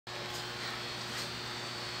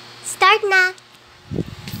Start na!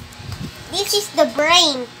 This is the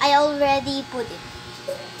brain. I already put it.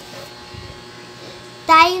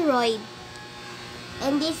 Thyroid.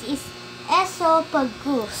 And this is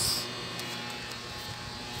esophagus.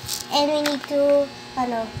 And we need to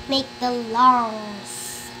make the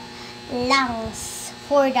lungs. Lungs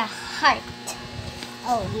for the heart.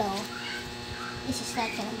 Oh no. This is not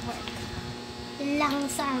gonna work.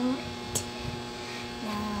 Lungs are right.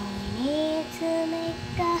 Now we need to make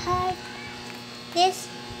the heart. This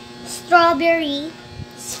strawberry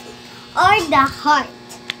or the heart.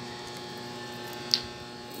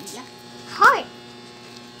 Yeah. Heart.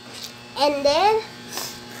 And then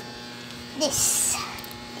this.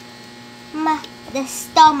 The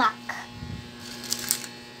stomach.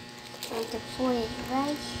 I'm going to put it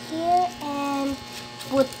right here and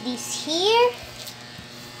put this here.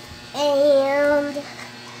 And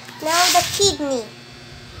now the kidney.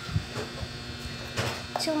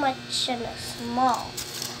 Too much and small.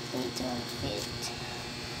 Need to fit.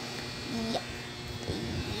 Yep.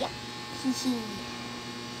 Yep.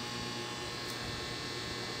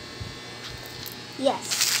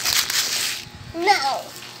 Yes. Now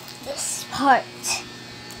this part.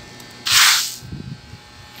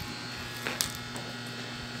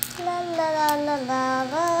 La la la la la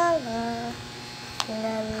la la.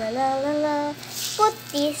 La la la la la. Put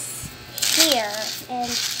this here and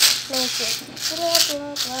make it. Blah,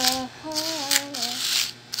 blah, blah.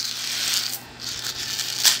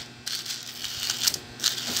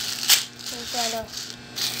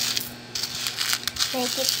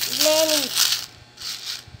 Make it many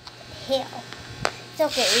here. It's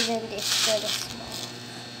okay, even this very small.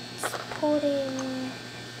 Let's put in.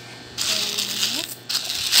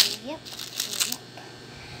 Yep.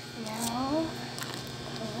 Now,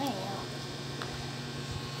 well.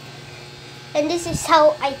 And this is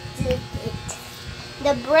how I did it.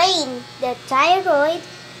 The brain, the thyroid,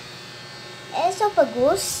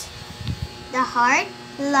 esophagus, the heart,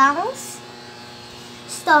 lungs,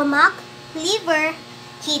 stomach, liver,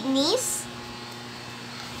 kidneys,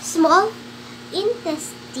 small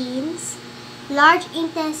intestines, large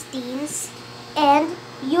intestines, and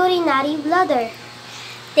urinary bladder.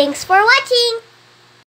 Thanks for watching!